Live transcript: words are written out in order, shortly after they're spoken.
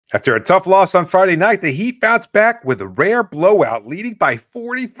After a tough loss on Friday night, the Heat bounced back with a rare blowout, leading by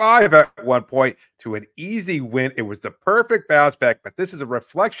 45 at one point to an easy win. It was the perfect bounce back, but this is a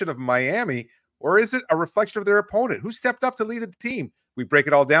reflection of Miami, or is it a reflection of their opponent? Who stepped up to lead the team? We break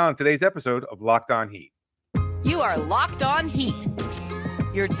it all down in today's episode of Locked On Heat. You are Locked On Heat,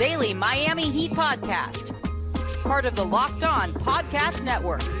 your daily Miami Heat podcast. Part of the Locked On Podcast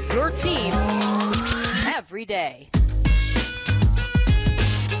Network, your team every day.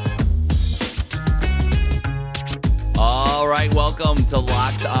 All right, welcome to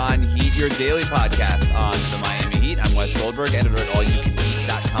Locked On Heat, your daily podcast on the Miami Heat. I'm Wes Goldberg, editor at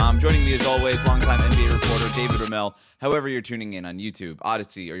allyoucanheat.com. Joining me as always, longtime NBA reporter David Ramil. However you're tuning in on YouTube,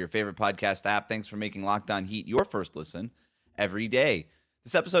 Odyssey, or your favorite podcast app, thanks for making Locked On Heat your first listen every day.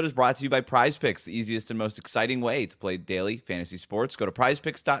 This episode is brought to you by Prize Picks, the easiest and most exciting way to play daily fantasy sports. Go to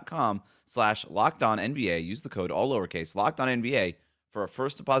prizepicks.com/LockedOnNBA. Use the code all lowercase LockedOnNBA for a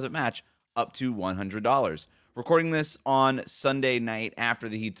first deposit match up to $100. Recording this on Sunday night after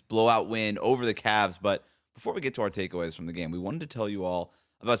the Heat's blowout win over the Cavs. But before we get to our takeaways from the game, we wanted to tell you all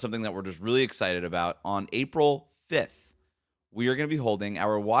about something that we're just really excited about. On April 5th, we are going to be holding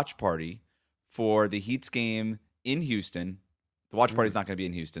our watch party for the Heat's game in Houston. The watch party is not going to be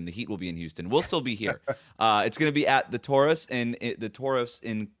in Houston. The Heat will be in Houston. We'll still be here. It's going to be at the Taurus in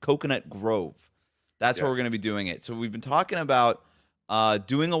Coconut Grove. That's where we're going to be doing it. So we've been talking about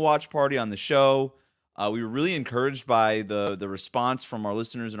doing a watch party on the show. We were really encouraged by the response from our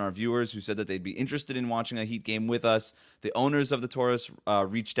listeners and our viewers who said that they'd be interested in watching a Heat game with us. The owners of the Taurus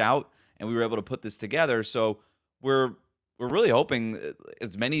reached out, and we were able to put this together. So we're really hoping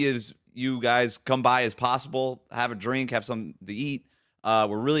as many as you guys come by as possible, have a drink, have something to eat.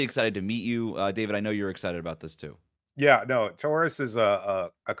 We're really excited to meet you. David, I know you're excited about this too. Yeah, no, Taurus is a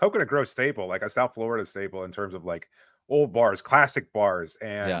Coconut Grove staple, like a South Florida staple in terms of like old bars, classic bars.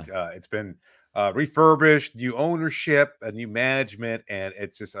 And it's been refurbished, new ownership, a new management, and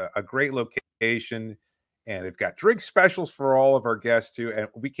it's just a great location. And they've got drink specials for all of our guests too. And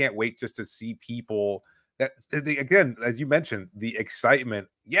we can't wait just to see people that, again, as you mentioned, the excitement.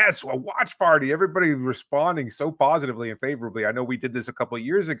 Yes, a watch party. Everybody responding so positively and favorably. I know we did this a couple of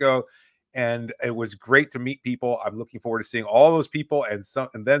years ago, and it was great to meet people. I'm looking forward to seeing all those people and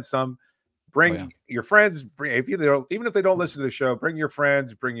then some. Bring your friends. Even if they don't listen to the show, bring your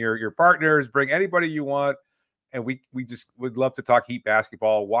friends, bring your partners, bring anybody you want. And we just would love to talk Heat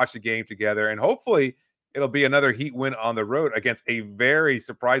basketball, watch the game together, and hopefully it'll be another Heat win on the road against a very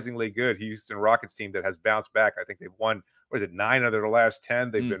surprisingly good Houston Rockets team that has bounced back. I think they've won, 9 out of their last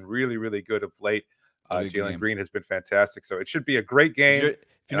 10. They've been really, really good of late. Jalen Green has been fantastic. So it should be a great game. If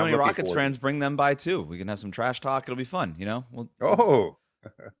you know any Rockets fans, bring them by too. We can have some trash talk. It'll be fun, you know?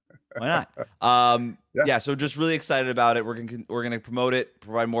 Why not? So just really excited about it. We're gonna promote it,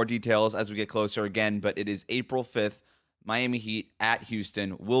 provide more details as we get closer again. But it is April 5th. Miami Heat at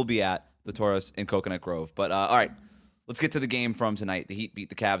Houston. We'll be at the Taurus in Coconut Grove. But all right, let's get to the game from tonight. The Heat beat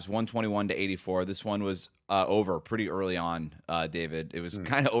the Cavs 121-84. This one was over pretty early on, David. It was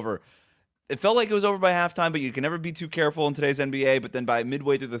kind of over. It felt like it was over by halftime, but you can never be too careful in today's NBA. But then by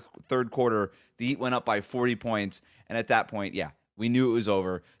midway through the third quarter, the Heat went up by 40 points. And at that point, we knew it was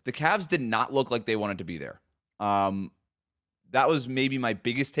over. The Cavs did not look like they wanted to be there. That was maybe my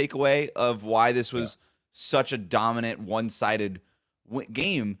biggest takeaway of why this was such a dominant, one-sided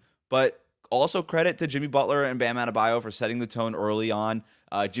game. But also credit to Jimmy Butler and Bam Adebayo for setting the tone early on.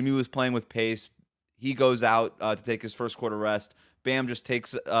 Jimmy was playing with pace. He goes out to take his first quarter rest. Bam just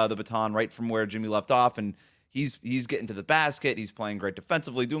takes the baton right from where Jimmy left off, and he's getting to the basket. He's playing great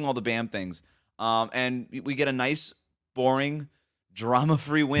defensively, doing all the Bam things. And we get a nice, boring,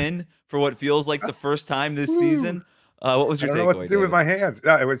 drama-free win for what feels like the first time this season. What was your takeaway? I don't know what to do with my hands.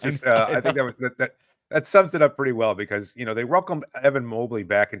 No, it was just I think that sums it up pretty well because they welcomed Evan Mobley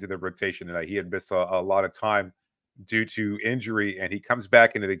back into the rotation tonight. He had missed a lot of time due to injury, and he comes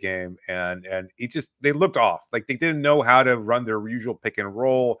back into the game and they looked off. Like they didn't know how to run their usual pick and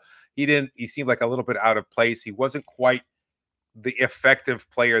roll. He seemed like a little bit out of place. He wasn't quite the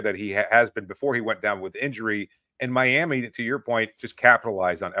effective player that he has been before he went down with injury. And Miami, to your point, just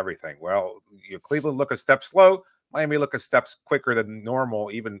capitalized on everything. Well, Cleveland look a step slow. Miami look a step quicker than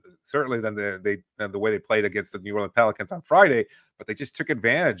normal, even certainly than the way they played against the New Orleans Pelicans on Friday. But they just took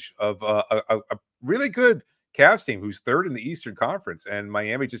advantage of a really good Cavs team who's third in the Eastern Conference. And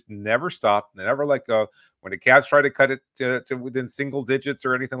Miami just never stopped. They never let go. When the Cavs tried to cut it to within single digits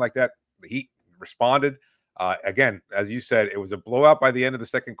or anything like that, the Heat responded. Again, as you said, it was a blowout by the end of the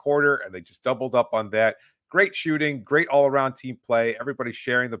second quarter, and they just doubled up on that. Great shooting, great all-around team play. Everybody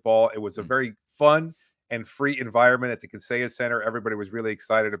sharing the ball. It was a very fun and free environment at the Kaseya Center. Everybody was really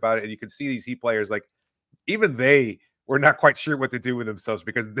excited about it. And you can see these Heat players, like, even they were not quite sure what to do with themselves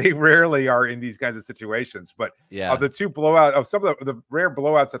because they rarely are in these kinds of situations. But Yeah. of the two blowouts, of some of the rare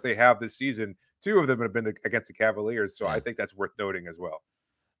blowouts that they have this season, 2 of them have been against the Cavaliers. So I think that's worth noting as well.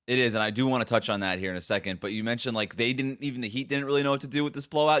 It is, and I do want to touch on that here in a second. But you mentioned, like, the Heat didn't really know what to do with this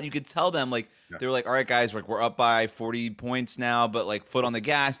blowout. You could tell them, like, they were like, all right, guys, like, we're up by 40 points now, but, like, foot on the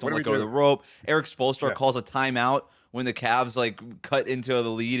gas, don't let go of the rope. Eric Spoelstra calls a timeout when the Cavs, like, cut into the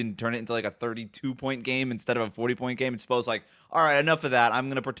lead and turn it into, like, a 32-point game instead of a 40-point game. And Spo's like, all right, enough of that. I'm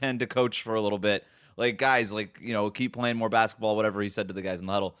going to pretend to coach for a little bit. Like, guys, like, you know, keep playing more basketball, whatever he said to the guys in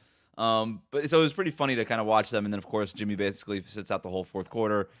the huddle. But so it was pretty funny to kind of watch them. And then, of course, Jimmy basically sits out the whole fourth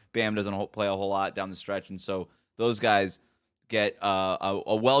quarter. Bam doesn't play a whole lot down the stretch. And so those guys get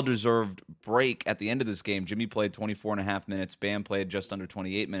a well-deserved break at the end of this game. Jimmy played 24.5 minutes. Bam played just under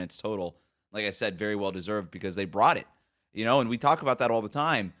 28 minutes total. Like I said, very well-deserved because they brought it, you know, and we talk about that all the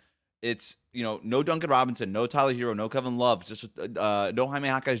time. It's, you know, no Duncan Robinson, no Tyler Hero, no Kevin Love, just no Jaime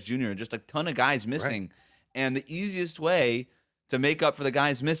Jaquez Jr., just a ton of guys missing. Right. And the easiest way to make up for the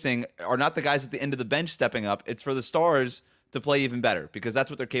guys missing are not the guys at the end of the bench stepping up. It's for the stars to play even better because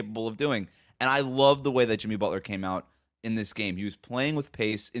that's what they're capable of doing. And I love the way that Jimmy Butler came out in this game. He was playing with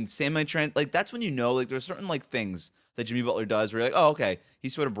pace in semi-trans. Like, that's when you know, like, there's certain, like, things that Jimmy Butler does where you're like, oh, okay,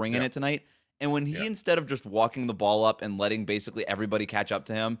 he's sort of bringing it tonight. And when he, instead of just walking the ball up and letting basically everybody catch up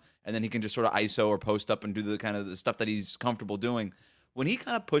to him, and then he can just sort of ISO or post up and do the kind of the stuff that he's comfortable doing, when he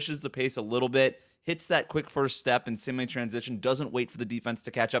kind of pushes the pace a little bit, hits that quick first step in semi-transition, doesn't wait for the defense to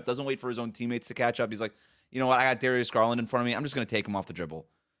catch up, doesn't wait for his own teammates to catch up. He's like, you know what, I got Darius Garland in front of me. I'm just going to take him off the dribble.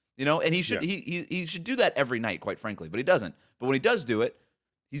 You know, and he should he should do that every night, quite frankly, but he doesn't. But when he does do it,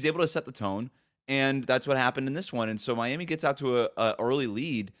 he's able to set the tone, and that's what happened in this one. And so Miami gets out to a early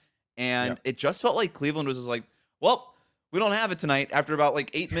lead, and it just felt like Cleveland was just like, well, we don't have it tonight. After about like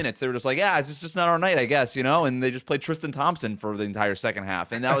 8 minutes, they were just like, yeah, it's just not our night, I guess, you know. And they just played Tristan Thompson for the entire second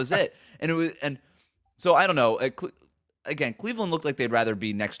half, and that was it. So I don't know. Again, Cleveland looked like they'd rather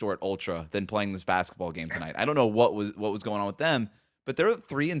be next door at Ultra than playing this basketball game tonight. I don't know what was going on with them, but they're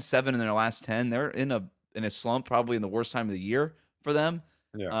 3-7 in their last 10. They're in a slump, probably in the worst time of the year for them.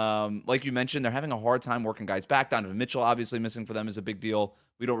 Yeah. Like you mentioned, they're having a hard time working guys back. Donovan Mitchell obviously missing for them is a big deal.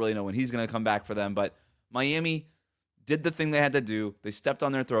 We don't really know when he's going to come back for them, but Miami did the thing they had to do. They stepped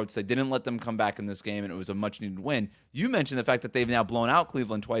on their throats. They didn't let them come back in this game, and it was a much-needed win. You mentioned the fact that they've now blown out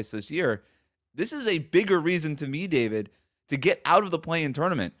Cleveland twice this year. This is a bigger reason to me, David, to get out of the play-in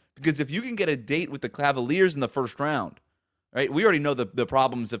tournament, because if you can get a date with the Cavaliers in the first round, right? We already know the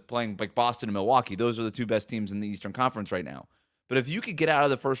problems of playing like Boston and Milwaukee. Those are the two best teams in the Eastern Conference right now. But if you could get out of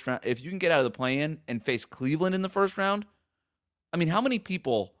the first round, if you can get out of the play-in and face Cleveland in the first round, I mean, how many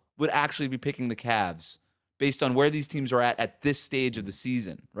people would actually be picking the Cavs based on where these teams are at this stage of the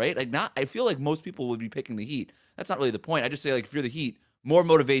season, right? Like, I feel like most people would be picking the Heat. That's not really the point. I just say, like, if you're the Heat, more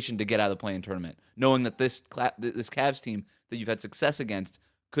motivation to get out of the play-in tournament, knowing that this Cavs team that you've had success against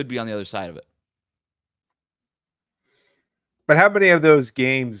could be on the other side of it. But how many of those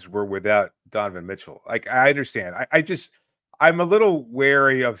games were without Donovan Mitchell? Like, I understand. I'm a little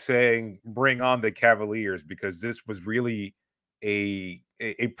wary of saying bring on the Cavaliers because this was really a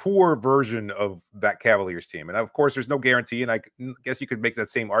poor version of that Cavaliers team. And of course, there's no guarantee. And I guess you could make that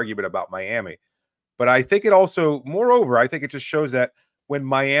same argument about Miami. But I think it also, moreover, I think it just shows that when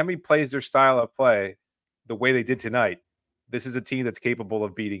Miami plays their style of play the way they did tonight, this is a team that's capable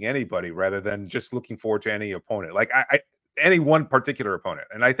of beating anybody rather than just looking forward to any opponent. Like any one particular opponent.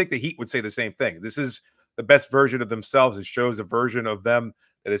 And I think the Heat would say the same thing. This is the best version of themselves. It shows a version of them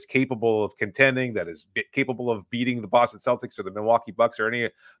that is capable of contending, that is capable of beating the Boston Celtics or the Milwaukee Bucks or any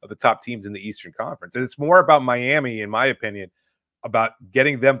of the top teams in the Eastern Conference. And it's more about Miami, in my opinion, about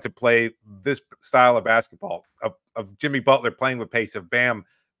getting them to play this style of basketball, of Jimmy Butler playing with pace, of Bam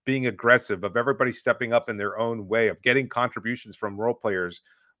being aggressive, of everybody stepping up in their own way, of getting contributions from role players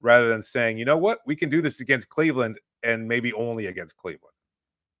rather than saying, you know what, we can do this against Cleveland and maybe only against Cleveland.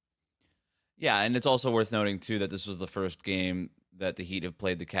 Yeah, and it's also worth noting, too, that this was the first game that the Heat have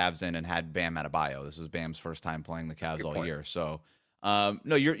played the Cavs in and had Bam Adebayo. This was Bam's first time playing the Cavs all year. So,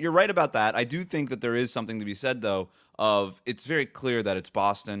 no, you're right about that. I do think that there is something to be said, though, of it's very clear that it's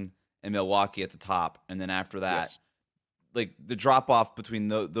Boston and Milwaukee at the top. And then after that, like the drop-off between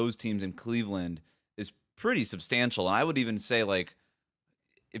those teams in Cleveland is pretty substantial. And I would even say, like,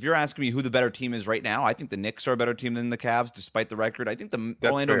 if you're asking me who the better team is right now, I think the Knicks are a better team than the Cavs, despite the record. I think the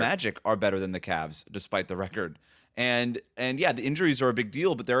Orlando Magic are better than the Cavs, despite the record. And yeah, the injuries are a big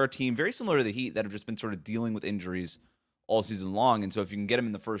deal, but they're a team very similar to the Heat that have just been sort of dealing with injuries all season long. And so if you can get him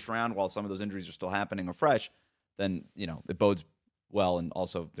in the first round while some of those injuries are still happening or fresh, then, it bodes well. And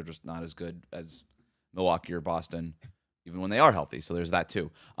also they're just not as good as Milwaukee or Boston, even when they are healthy. So there's that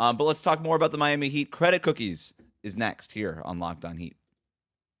too. But let's talk more about the Miami Heat. Credit Cookies is next here on Locked On Heat.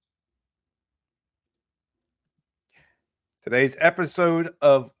 Today's episode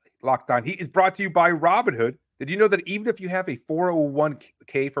of Locked On Heat is brought to you by Robinhood. Did you know that even if you have a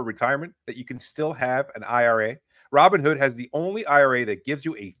 401k for retirement, that you can still have an IRA? Robinhood has the only IRA that gives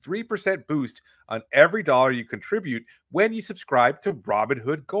you a 3% boost on every dollar you contribute when you subscribe to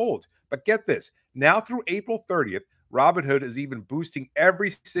Robinhood Gold. But get this, now through April 30th, Robinhood is even boosting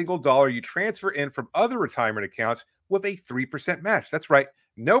every single dollar you transfer in from other retirement accounts with a 3% match. That's right,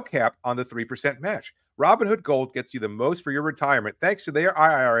 no cap on the 3% match. Robinhood Gold gets you the most for your retirement thanks to their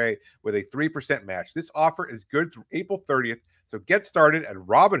IRA with a 3% match. This offer is good through April 30th, so get started at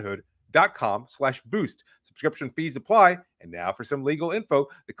Robinhood.com/boost. Subscription fees apply. And now for some legal info.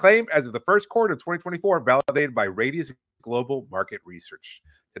 The claim as of the first quarter of 2024 validated by Radius Global Market Research.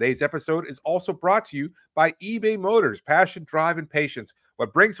 Today's episode is also brought to you by eBay Motors. Passion, drive, and patience.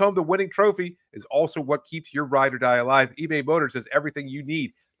 What brings home the winning trophy is also what keeps your ride or die alive. eBay Motors has everything you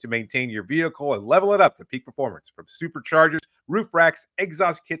need to maintain your vehicle and level it up to peak performance. From superchargers, roof racks,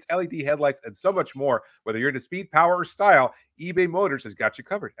 exhaust kits, LED headlights, and so much more. Whether you're into speed, power, or style, eBay Motors has got you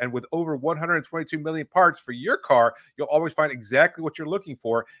covered. And with over 122 million parts for your car, you'll always find exactly what you're looking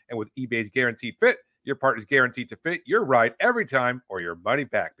for. And with eBay's Guaranteed Fit, your part is guaranteed to fit your ride every time or your money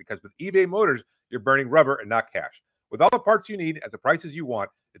back. Because with eBay Motors, you're burning rubber and not cash. With all the parts you need at the prices you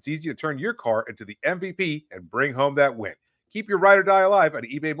want, it's easy to turn your car into the MVP and bring home that win. Keep your ride or die alive at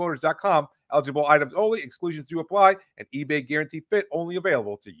ebaymotors.com. Eligible items only. Exclusions do apply. And eBay Guaranteed Fit only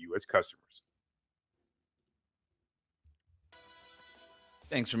available to U.S. customers.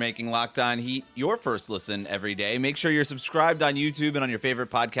 Thanks for making Locked On Heat your first listen every day. Make sure you're subscribed on YouTube and on your favorite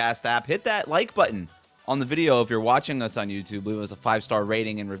podcast app. Hit that like button on the video if you're watching us on YouTube. Leave us a 5-star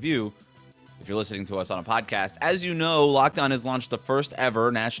rating and review if you're listening to us on a podcast. As you know, Locked On has launched the first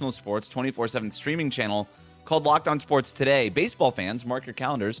ever national sports 24/7 streaming channel called Locked On Sports Today. Baseball fans, mark your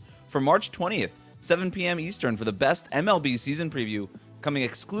calendars for March 20th, 7 p.m. Eastern for the best MLB season preview, coming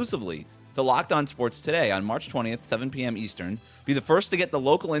exclusively to Locked On Sports Today on March 20th, 7 p.m. Eastern. Be the first to get the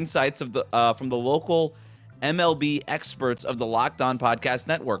local insights of the from the local MLB experts of the Locked On Podcast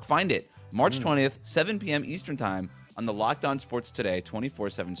Network. Find it March 20th, 7 p.m. Eastern Time on the Locked On Sports Today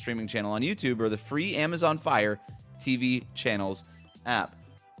 24/7 streaming channel on YouTube or the free Amazon Fire TV channels app.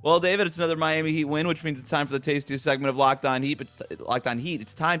 Well, David, it's another Miami Heat win, which means it's time for the tastiest segment of Locked On Heat. Locked On Heat,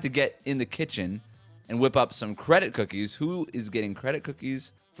 it's time to get in the kitchen and whip up some credit cookies. Who is getting credit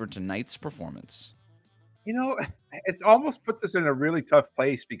cookies for tonight's performance? It almost puts us in a really tough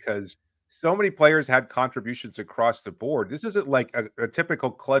place because so many players had contributions across the board. This isn't like a typical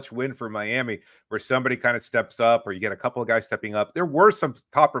clutch win for Miami where somebody kind of steps up or you get a couple of guys stepping up. There were some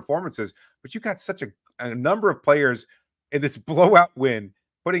top performances, but you got such a number of players in this blowout win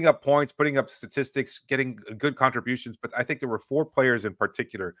putting up points, putting up statistics, getting good contributions. But I think there were 4 players in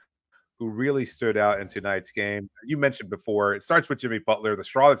particular who really stood out in tonight's game. You mentioned before, it starts with Jimmy Butler, the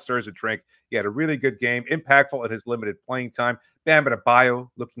straw that stirs the drink. He had a really good game, impactful in his limited playing time. Bam Adebayo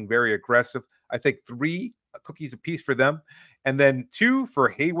looking very aggressive. I think 3 cookies apiece for them. And then 2 for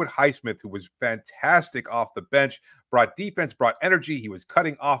Haywood Highsmith, who was fantastic off the bench, brought defense, brought energy. He was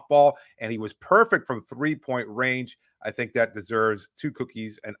cutting off ball, and he was perfect from 3-point range. I think that deserves 2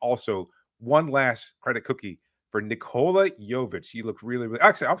 cookies. And also 1 last credit cookie for Nikola Jovic. He looked really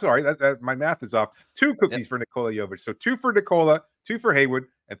actually, I'm sorry, my math is off. 2 cookies for Nikola Jovic. So 2 for Nikola, 2 for Haywood,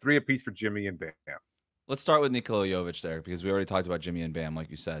 and 3 apiece for Jimmy and Bam. Let's start with Nikola Jovic there because we already talked about Jimmy and Bam, like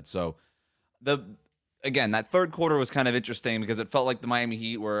you said. So again, that third quarter was kind of interesting because it felt like the Miami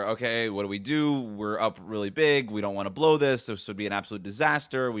Heat were, okay, what do we do? We're up really big. We don't want to blow this. This would be an absolute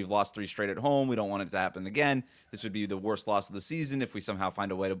disaster. We've lost 3 straight at home. We don't want it to happen again. This would be the worst loss of the season if we somehow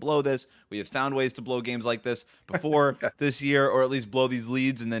find a way to blow this. We have found ways to blow games like this before this year, or at least blow these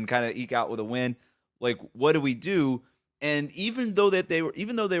leads and then kind of eke out with a win. Like, what do we do? And even though they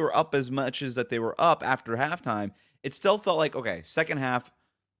were up as much as that they were up after halftime, it still felt like, okay, second half,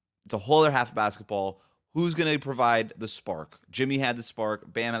 it's a whole other half of basketball. Who's going to provide the spark? Jimmy had the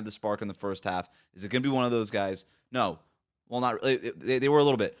spark. Bam had the spark in the first half. Is it going to be one of those guys? No. Well, not really. They were a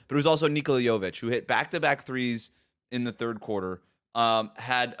little bit. But it was also Nikola Jovic, who hit back-to-back threes in the third quarter.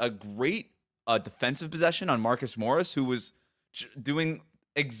 Had a great defensive possession on Marcus Morris, who was doing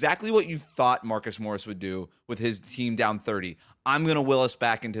exactly what you thought Marcus Morris would do with his team down 30. I'm going to will us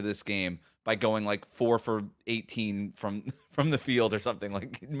back into this game by going like 4 for 18 from the field or something.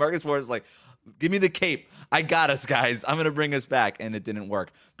 Like Marcus Morris, like, Give me the cape. I got us, guys. I'm gonna bring us back, and it didn't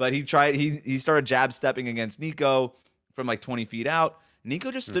work. But he tried. He started jab stepping against Nico from like 20 feet out.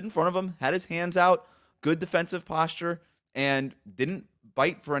 Nico just stood in front of him, had his hands out, good defensive posture, and didn't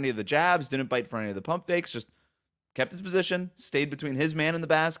bite for any of the jabs, didn't bite for any of the pump fakes. Just kept his position, stayed between his man and the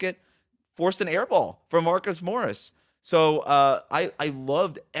basket, forced an air ball from Marcus Morris. So I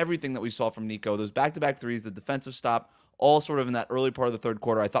loved everything that we saw from Nico. Those back-to-back threes, the defensive stop, all sort of in that early part of the third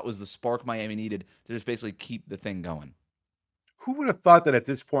quarter, I thought was the spark Miami needed to just basically keep the thing going. Who would have thought that at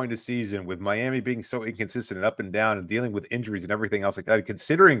this point in the season, with Miami being so inconsistent and up and down and dealing with injuries and everything else like that,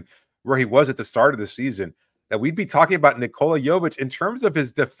 considering where he was at the start of the season, that we'd be talking about Nikola Jovic in terms of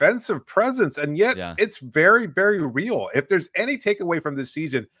his defensive presence. And yet it's very, very real. If there's any takeaway from this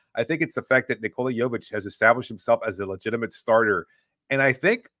season, I think it's the fact that Nikola Jovic has established himself as a legitimate starter. And I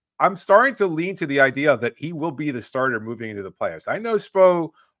think I'm starting to lean to the idea that he will be the starter moving into the playoffs. I know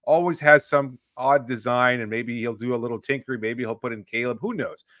Spo always has some odd design, and maybe he'll do a little tinkering. Maybe he'll put in Caleb. Who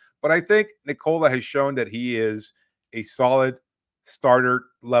knows? But I think Nikola has shown that he is a solid starter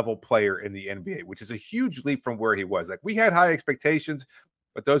level player in the NBA, which is a huge leap from where he was. Like, we had high expectations,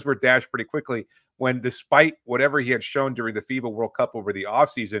 but those were dashed pretty quickly when, despite whatever he had shown during the FIBA World Cup over the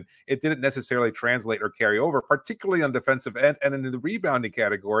offseason, it didn't necessarily translate or carry over, particularly on defensive end and in the rebounding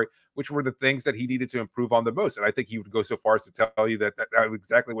category, which were the things that he needed to improve on the most. And I think he would go so far as to tell you that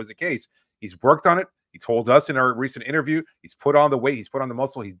exactly was the case. He's worked on it. He told us in our recent interview, he's put on the weight, he's put on the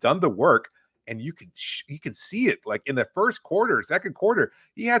muscle, he's done the work. And you can see it, like in the first quarter, second quarter,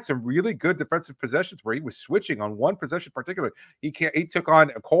 he had some really good defensive possessions where he was switching on one possession particularly. He took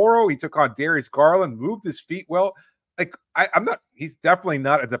on Okoro, he took on Darius Garland, moved his feet well. Like, he's definitely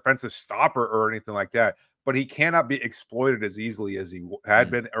not a defensive stopper or anything like that, but he cannot be exploited as easily as he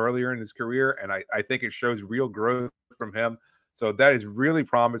had been earlier in his career. And I think it shows real growth from him. So that is really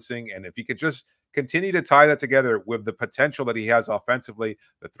promising. And if he could just continue to tie that together with the potential that he has offensively,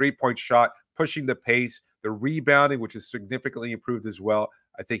 the three-point shot, pushing the pace, the rebounding, which is significantly improved as well,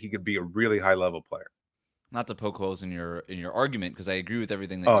 I think he could be a really high-level player. Not to poke holes in your argument, because I agree with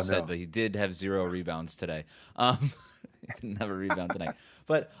everything that you said, but he did have 0 rebounds today. He can never rebound tonight.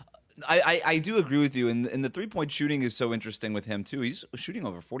 But I do agree with you, and the three-point shooting is so interesting with him too. He's shooting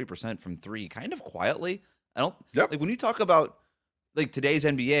over 40% from three, kind of quietly. Like, when you talk about like today's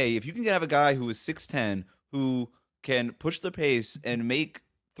NBA, if you can have a guy who is 6'10", who can push the pace and make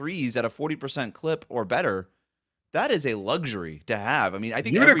threes at a 40% clip or better, that is a luxury to have. I mean, I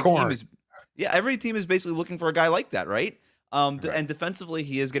think every team is basically looking for a guy like that, right? And defensively,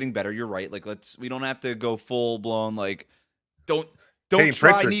 he is getting better. You're right. Like, we don't have to go full blown like, don't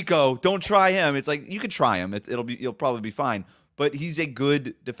try Nico, don't try him. It's like, you could try him. You'll probably be fine. But he's a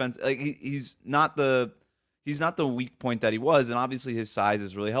good defense. Like, he's not the weak point that he was, and obviously his size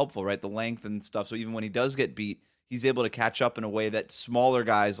is really helpful, right? The length and stuff. So even when he does get beat, he's able to catch up in a way that smaller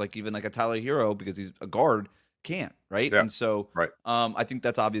guys, like even like a Tyler Hero, because he's a guard, can't, right? Yeah, and so right. I think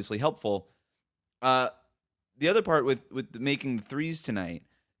that's obviously helpful. The other part with making the threes tonight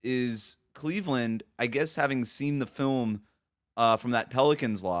is Cleveland, I guess, having seen the film from that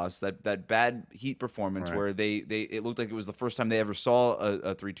Pelicans loss, that bad Heat performance, where it looked like it was the first time they ever saw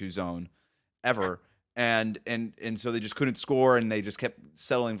a 3-2 zone ever. And so they just couldn't score, and they just kept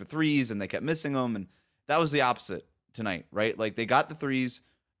settling for threes, and they kept missing them. And that was the opposite tonight, right? Like, they got the threes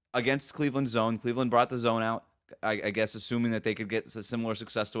against Cleveland's zone. Cleveland brought the zone out, I guess, assuming that they could get a similar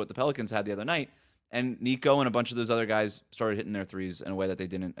success to what the Pelicans had the other night. And Nico and a bunch of those other guys started hitting their threes in a way that they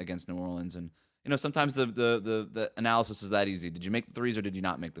didn't against New Orleans. And, sometimes the analysis is that easy. Did you make the threes or did you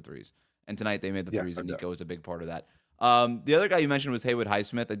not make the threes? And tonight they made the threes, and Nico was a big part of that. The other guy you mentioned was Haywood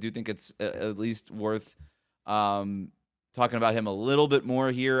Highsmith. I do think it's at least worth talking about him a little bit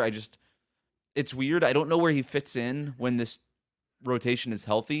more here. It's weird. I don't know where he fits in when this rotation is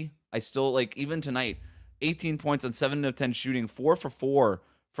healthy. I still, like, even tonight, 18 points on 7 of 10 shooting, 4 for 4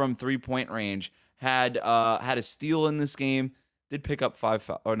 from 3-point range. Had a steal in this game. Did pick up 5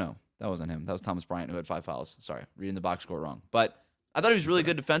 fouls. Oh, no, that wasn't him. That was Thomas Bryant who had 5 fouls. Sorry, reading the box score wrong. But I thought he was really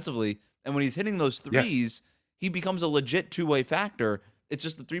good defensively. And when he's hitting those threes, he becomes a legit two-way factor. It's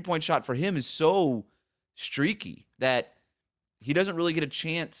just the three-point shot for him is so streaky that he doesn't really get a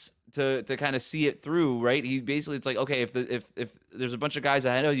chance to kind of see it through, right? He basically, it's like, okay, if there's a bunch of guys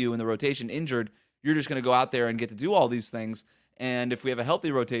ahead of you in the rotation injured, you're just going to go out there and get to do all these things. And if we have a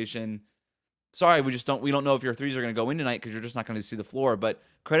healthy rotation, sorry, we don't know if your threes are going to go in tonight because you're just not going to see the floor. But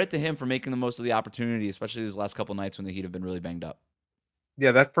credit to him for making the most of the opportunity, especially these last couple nights when the Heat have been really banged up.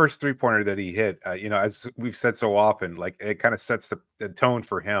 Yeah, that first 3-pointer that he hit, as we've said so often, like it kind of sets the tone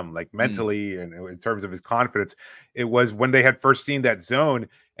for him, like mentally and in terms of his confidence. It was when they had first seen that zone,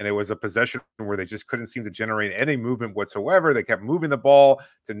 and it was a possession where they just couldn't seem to generate any movement whatsoever. They kept moving the ball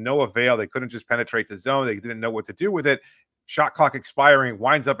to no avail. They couldn't just penetrate the zone. They didn't know what to do with it. Shot clock expiring,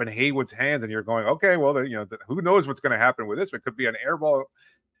 winds up in Haywood's hands, and you're going, okay, well, who knows what's going to happen with this? It could be an air ball.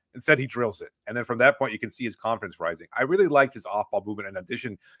 Instead, he drills it. And then from that point, you can see his confidence rising. I really liked his off-ball movement in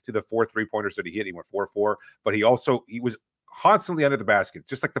addition to the 4 3-pointers that he hit. He went 4-4, but he was constantly under the basket,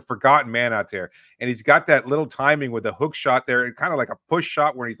 just like the forgotten man out there. And he's got that little timing with the hook shot there, kind of like a push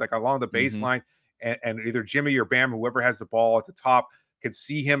shot where he's like along the baseline, and either Jimmy or Bam, whoever has the ball at the top, can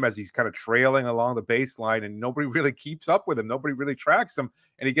see him as he's kind of trailing along the baseline, and nobody really keeps up with him. Nobody really tracks him,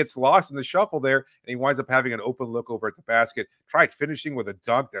 and he gets lost in the shuffle there, and he winds up having an open look over at the basket. Tried finishing with a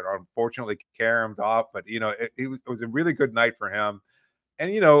dunk that unfortunately carried him off, but it was a really good night for him.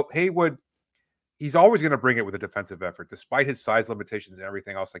 And Haywood, he's always going to bring it with a defensive effort, despite his size limitations and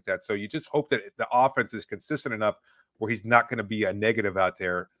everything else like that. So you just hope that the offense is consistent enough where he's not going to be a negative out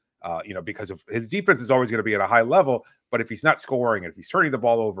there. Because of his defense is always going to be at a high level, but if he's not scoring, if he's turning the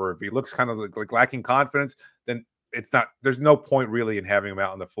ball over, if he looks kind of like lacking confidence, then there's no point really in having him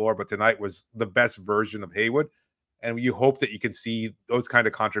out on the floor. But tonight was the best version of Haywood, and you hope that you can see those kind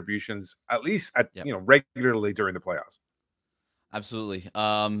of contributions at least regularly during the playoffs. Absolutely.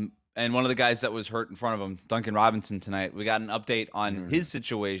 And one of the guys that was hurt in front of him, Duncan Robinson, tonight, we got an update on his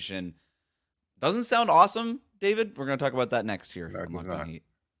situation. Doesn't sound awesome, David. We're going to talk about that next here. No,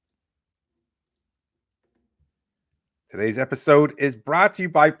 Today's episode is brought to you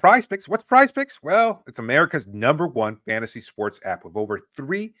by PrizePicks. What's PrizePicks? Well, it's America's #1 fantasy sports app with over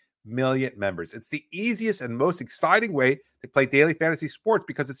 3 million members. It's the easiest and most exciting way to play daily fantasy sports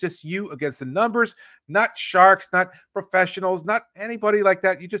because it's just you against the numbers, not sharks, not professionals, not anybody like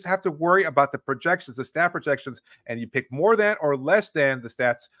that. You just have to worry about the projections, the stat projections, and you pick more than or less than the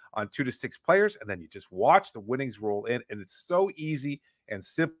stats on 2 to 6 players, and then you just watch the winnings roll in, and it's so easy and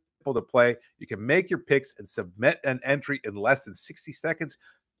simple to play. You can make your picks and submit an entry in less than 60 seconds.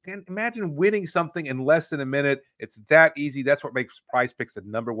 And imagine winning something in less than a minute. It's that easy. That's what makes PrizePicks the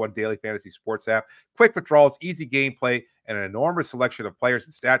 #1 daily fantasy sports app. Quick withdrawals, easy gameplay, and an enormous selection of players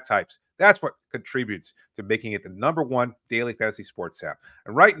and stat types. That's what contributes to making it the #1 daily fantasy sports app.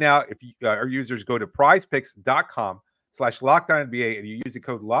 And right now, if our users go to prizepicks.com/LockedOnNBA and you use the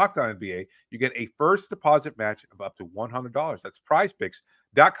code LockedOnNBA, you get a first deposit match of up to $100. That's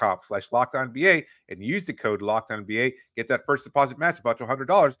prizepicks.com/LockedOnNBA and use the code LockedOnNBA. Get that first deposit match of up to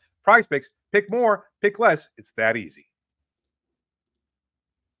 $100. PrizePicks, pick more, pick less. It's that easy.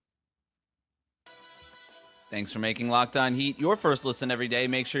 Thanks for making Locked On Heat your first listen every day.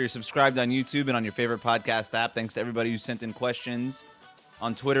 Make sure you're subscribed on YouTube and on your favorite podcast app. Thanks to everybody who sent in questions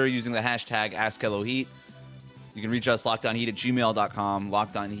on Twitter using the hashtag AskHelloHeat. You can reach us, lockedonheat@gmail.com,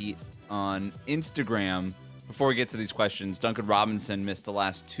 lockedonheat on Instagram. Before we get to these questions, Duncan Robinson missed the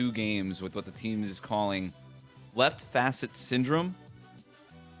last 2 games with what the team is calling left facet syndrome.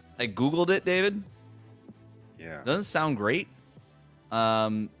 I Googled it, David. Yeah. Doesn't sound great.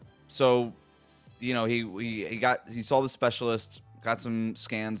 So, he saw the specialist, got some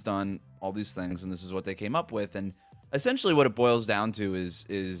scans done, all these things, and this is what they came up with. And essentially what it boils down to is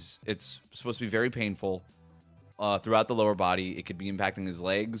it's supposed to be very painful throughout the lower body. It could be impacting his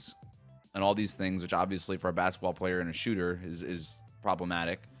legs and all these things, which obviously for a basketball player and a shooter is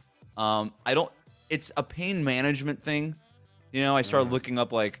problematic. It's a pain management thing. I started looking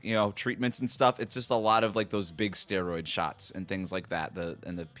up treatments and stuff. It's just a lot of those big steroid shots and things like that,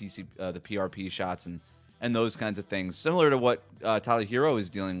 the PRP shots and those kinds of things, similar to what Tyler Hero is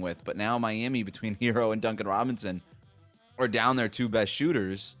dealing with. But now Miami, between Hero and Duncan Robinson, are down their 2 best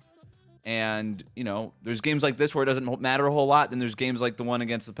shooters. And, there's games like this where it doesn't matter a whole lot. Then there's games like the one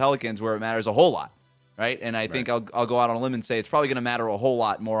against the Pelicans where it matters a whole lot, right? And I think I'll go out on a limb and say it's probably going to matter a whole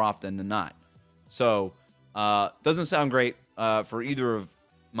lot more often than not. So, doesn't sound great for either of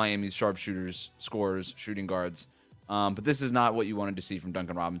Miami's sharpshooters, scorers, shooting guards. But this is not what you wanted to see from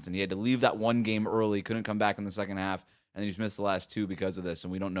Duncan Robinson. He had to leave that 1 game early, couldn't come back in the second half, and he's missed the last 2 because of this.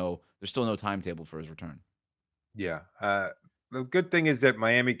 And we don't know. There's still no timetable for his return. Yeah. The good thing is that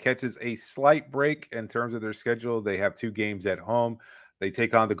Miami catches a slight break in terms of their schedule. They have 2 games at home. They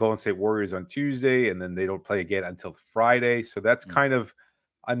take on the Golden State Warriors on Tuesday, and then they don't play again until Friday. So that's kind of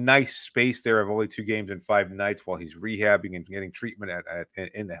a nice space there of only 2 games in 5 nights while he's rehabbing and getting treatment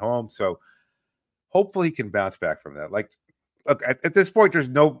in the home. So hopefully he can bounce back from that. Look, at this point, there's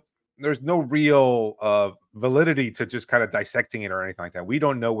no real validity to just kind of dissecting it or anything like that. We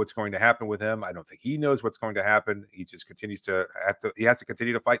don't know what's going to happen with him. I don't think he knows what's going to happen. He just continues to he has to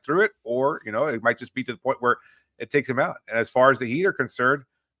continue to fight through it, or it might just be to the point where it takes him out. And as far as the Heat are concerned,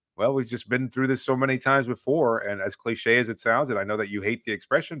 well, we've just been through this so many times before. And as cliche as it sounds, and I know that you hate the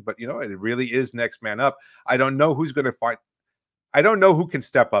expression, but it really is next man up. I don't know who's going to fight. I don't know who can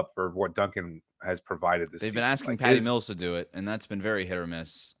step up for what Duncan has provided this They've season. been asking Patty Mills to do it, and that's been very hit or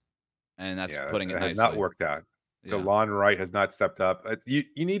miss. And that's putting it nicely. Has not worked out. DeLon Wright has not stepped up. You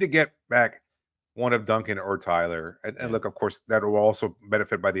need to get back one of Duncan or Tyler. And look, of course, that will also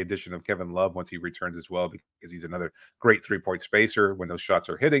benefit by the addition of Kevin Love once he returns as well, because he's another great three-point spacer when those shots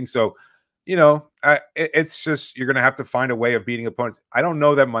are hitting. So, it's just you're going to have to find a way of beating opponents. I don't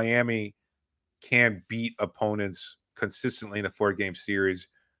know that Miami can beat opponents consistently in a 4-game series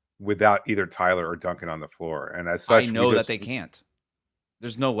without either Tyler or Duncan on the floor. And as such, I know that they can't.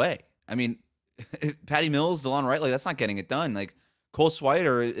 There's no way. I mean, Patty Mills, DeLon Wright, that's not getting it done. Like, Cole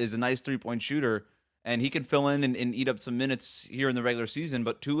Swider is a nice 3-point shooter, and he can fill in and eat up some minutes here in the regular season,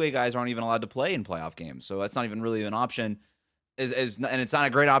 but two-way guys aren't even allowed to play in playoff games. So that's not even really an option. And it's not a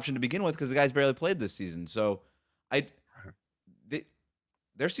great option to begin with because the guys barely played this season. So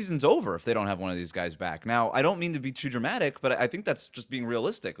their season's over if they don't have one of these guys back. Now, I don't mean to be too dramatic, but I think that's just being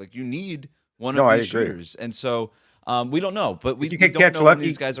realistic. Like, you need one of these shooters. And so we don't know. But we can don't catch know lucky,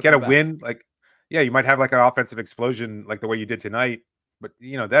 these guys are get a win. Like, you might have like an offensive explosion like the way you did tonight. But,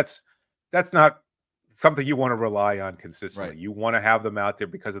 that's not something you want to rely on consistently. Right. You want to have them out there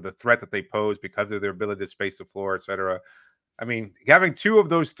because of the threat that they pose, because of their ability to space the floor, et cetera. I mean, having 2 of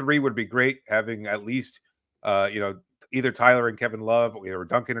those 3 would be great. Having at least, either Tyler and Kevin Love or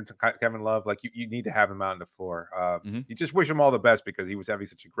Duncan and Kevin Love, like you need to have them out on the floor. You just wish him all the best because he was having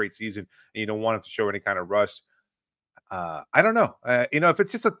such a great season and you don't want him to show any kind of rust. I don't know. If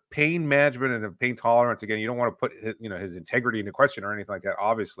it's just a pain management and a pain tolerance, again, you don't want to put his integrity into question or anything like that,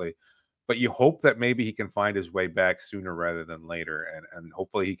 obviously. But you hope that maybe he can find his way back sooner rather than later. And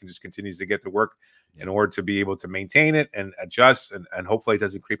hopefully he can just continues to get to work in order to be able to maintain it and adjust and hopefully it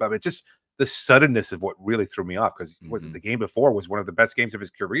doesn't creep up. It just the suddenness of what really threw me off because the game before was one of the best games of his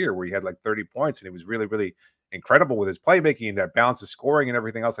career where he had like 30 points and he was really, really incredible with his playmaking and that balance of scoring and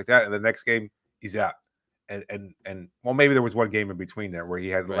everything else like that. And the next game he's out. And well, maybe there was one game in between there where he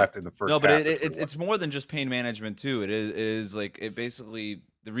had left in the first. No, but half it's more than just pain management too. It is like it basically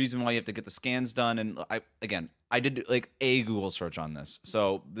the reason why you have to get the scans done. And I did like a Google search on this,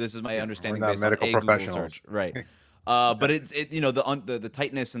 so this is my understanding based on a Google search, right? But it's the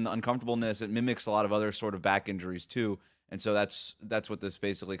tightness and the uncomfortableness. It mimics a lot of other sort of back injuries too, and so that's what this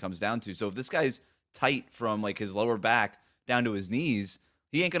basically comes down to. So if this guy's tight from like his lower back down to his knees,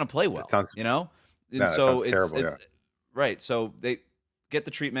 he ain't gonna play well. And so it's right. So they get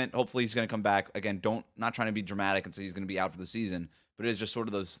the treatment. Hopefully he's going to come back. Again, not trying to be dramatic and say he's going to be out for the season, but it is just sort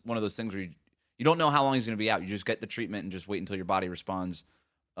of one of those things where you don't know how long he's going to be out. You just get the treatment and just wait until your body responds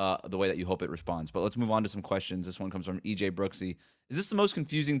the way that you hope it responds. But let's move on to some questions. This one comes from EJ Brooksy. Is this the most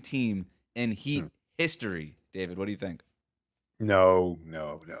confusing team in Heat history, David? What do you think? No.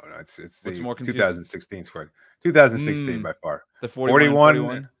 It's what's the more confusing? 2016 squad. 2016 by far. The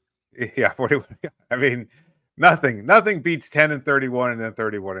 41. Yeah, 41. I mean, nothing beats 10 and 31 and then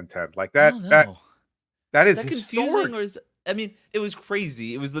 31 and 10. Like that. That is confusing, or it was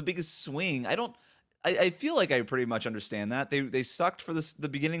crazy. It was the biggest swing. I feel like I pretty much understand that. They sucked for the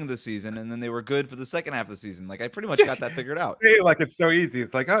beginning of the season, and then they were good for the second half of the season. Like I pretty much got that figured out. Like it's so easy.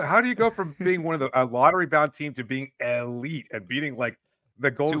 It's like how do you go from being one of a lottery bound team to being elite and beating like the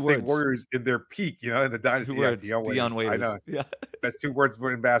Golden State Warriors in their peak, in the dynasty? Dion Waiters. I know. Yeah. Best 2 words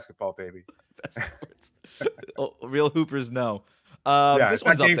in basketball, baby. Best 2 words. Real hoopers know. This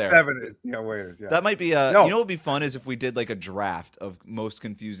one's game up there. 7 is Dion Waiters. Yeah. That might be what would be fun is if we did like a draft of most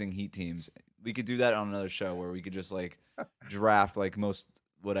confusing Heat teams. We could do that on another show where we could just like draft like most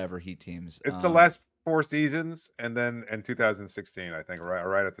whatever Heat teams. It's the last 4 seasons and then in 2016, I think,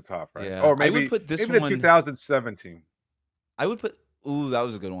 right at the top, right? Yeah. Or maybe I would put this maybe one, the 2017. I would put that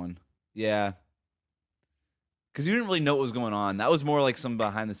was a good one. Yeah. Because you didn't really know what was going on. That was more like some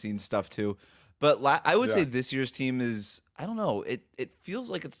behind the scenes stuff too. But I would say this year's team is, I don't know. It feels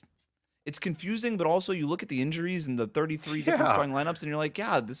like it's confusing, but also you look at the injuries and the 33 different starting lineups, and you're like,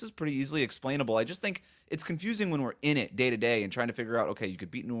 yeah, this is pretty easily explainable. I just think it's confusing when we're in it day to day and trying to figure out, okay, you could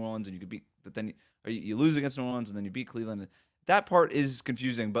beat New Orleans and you could beat, but then you lose against New Orleans and then you beat Cleveland. That part is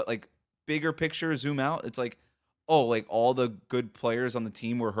confusing, but like bigger picture, zoom out, it's like, oh, like all the good players on the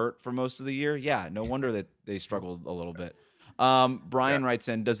team were hurt for most of the year. Yeah, no wonder that they struggled a little bit. Brian writes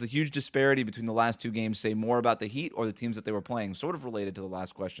in, does the huge disparity between the last 2 games say more about the Heat or the teams that they were playing? Sort of related to the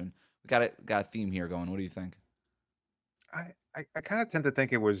last question. We got a theme here going. What do you think? I kind of tend to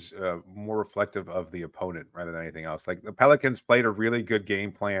think it was more reflective of the opponent rather than anything else. Like the Pelicans played a really good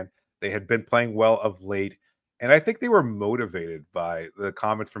game plan. They had been playing well of late. And I think they were motivated by the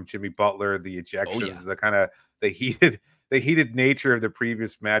comments from Jimmy Butler, the ejections, the kind of the heated nature of the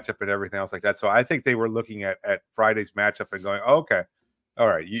previous matchup and everything else like that. So I think they were looking at Friday's matchup and going, okay, all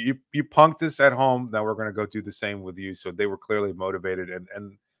right, you punked us at home. Now we're going to go do the same with you. So they were clearly motivated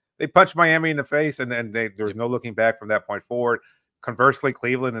and they punched Miami in the face, and then there was no looking back from that point forward. Conversely,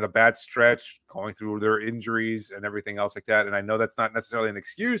 Cleveland in a bad stretch, going through their injuries and everything else like that. And I know that's not necessarily an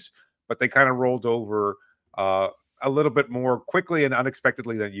excuse, but they kind of rolled over a little bit more quickly and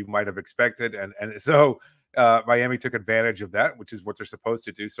unexpectedly than you might have expected. And so Miami took advantage of that, which is what they're supposed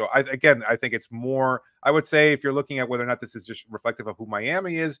to do. So I think it's more, I would say if you're looking at whether or not this is just reflective of who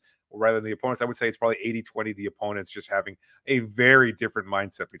Miami is, or rather than the opponents, I would say it's probably 80-20, the opponents just having a very different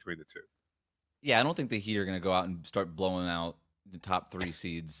mindset between the two. Yeah, I don't think the Heat are going to go out and start blowing out the top 3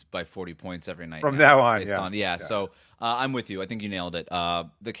 seeds by 40 points every night. From now on, So I'm with you. I think you nailed it.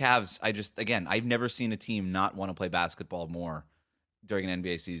 The Cavs, I've never seen a team not want to play basketball more during an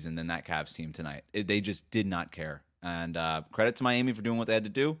NBA season than that Cavs team tonight. They just did not care. And credit to Miami for doing what they had to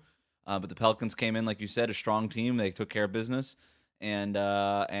do. But the Pelicans came in, like you said, a strong team. They took care of business.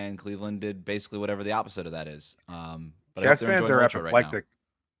 And Cleveland did basically whatever the opposite of that is. But Cavs fans are apoplectic.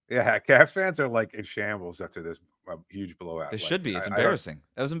 Yeah, Cavs fans are like in shambles after this huge blowout. They should be. It's embarrassing.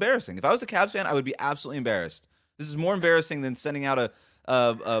 That was embarrassing. If I was a Cavs fan, I would be absolutely embarrassed. This is more embarrassing than sending out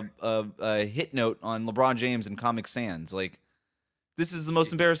a hit note on LeBron James and Comic Sans. Like, this is the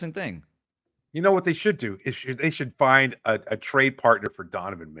most embarrassing thing. You know what they should do? They should find a trade partner for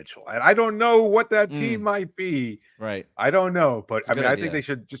Donovan Mitchell. And I don't know what that team might be. Right. I don't know. But I think they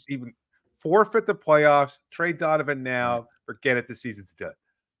should just even forfeit the playoffs, trade Donovan now, forget it. The season's done.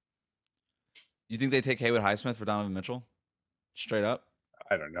 You think they take Haywood Highsmith for Donovan Mitchell? Straight up?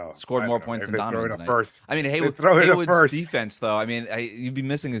 I don't know. Scored more points than Donovan tonight. First. I mean, Haywood's defense, though. I mean, you'd be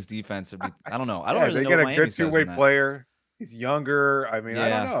missing his defense. I don't know. I don't really know. They get a good two-way player. He's younger. I mean, I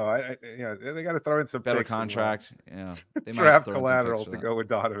don't know. They got to throw in some better contract. Yeah, they might draft collateral to go with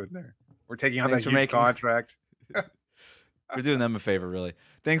Donovan there. We're taking on that huge contract. We're doing them a favor, really.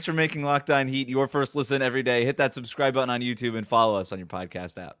 Thanks for making Locked On Heat your first listen every day. Hit that subscribe button on YouTube and follow us on your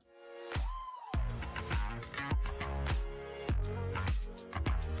podcast app.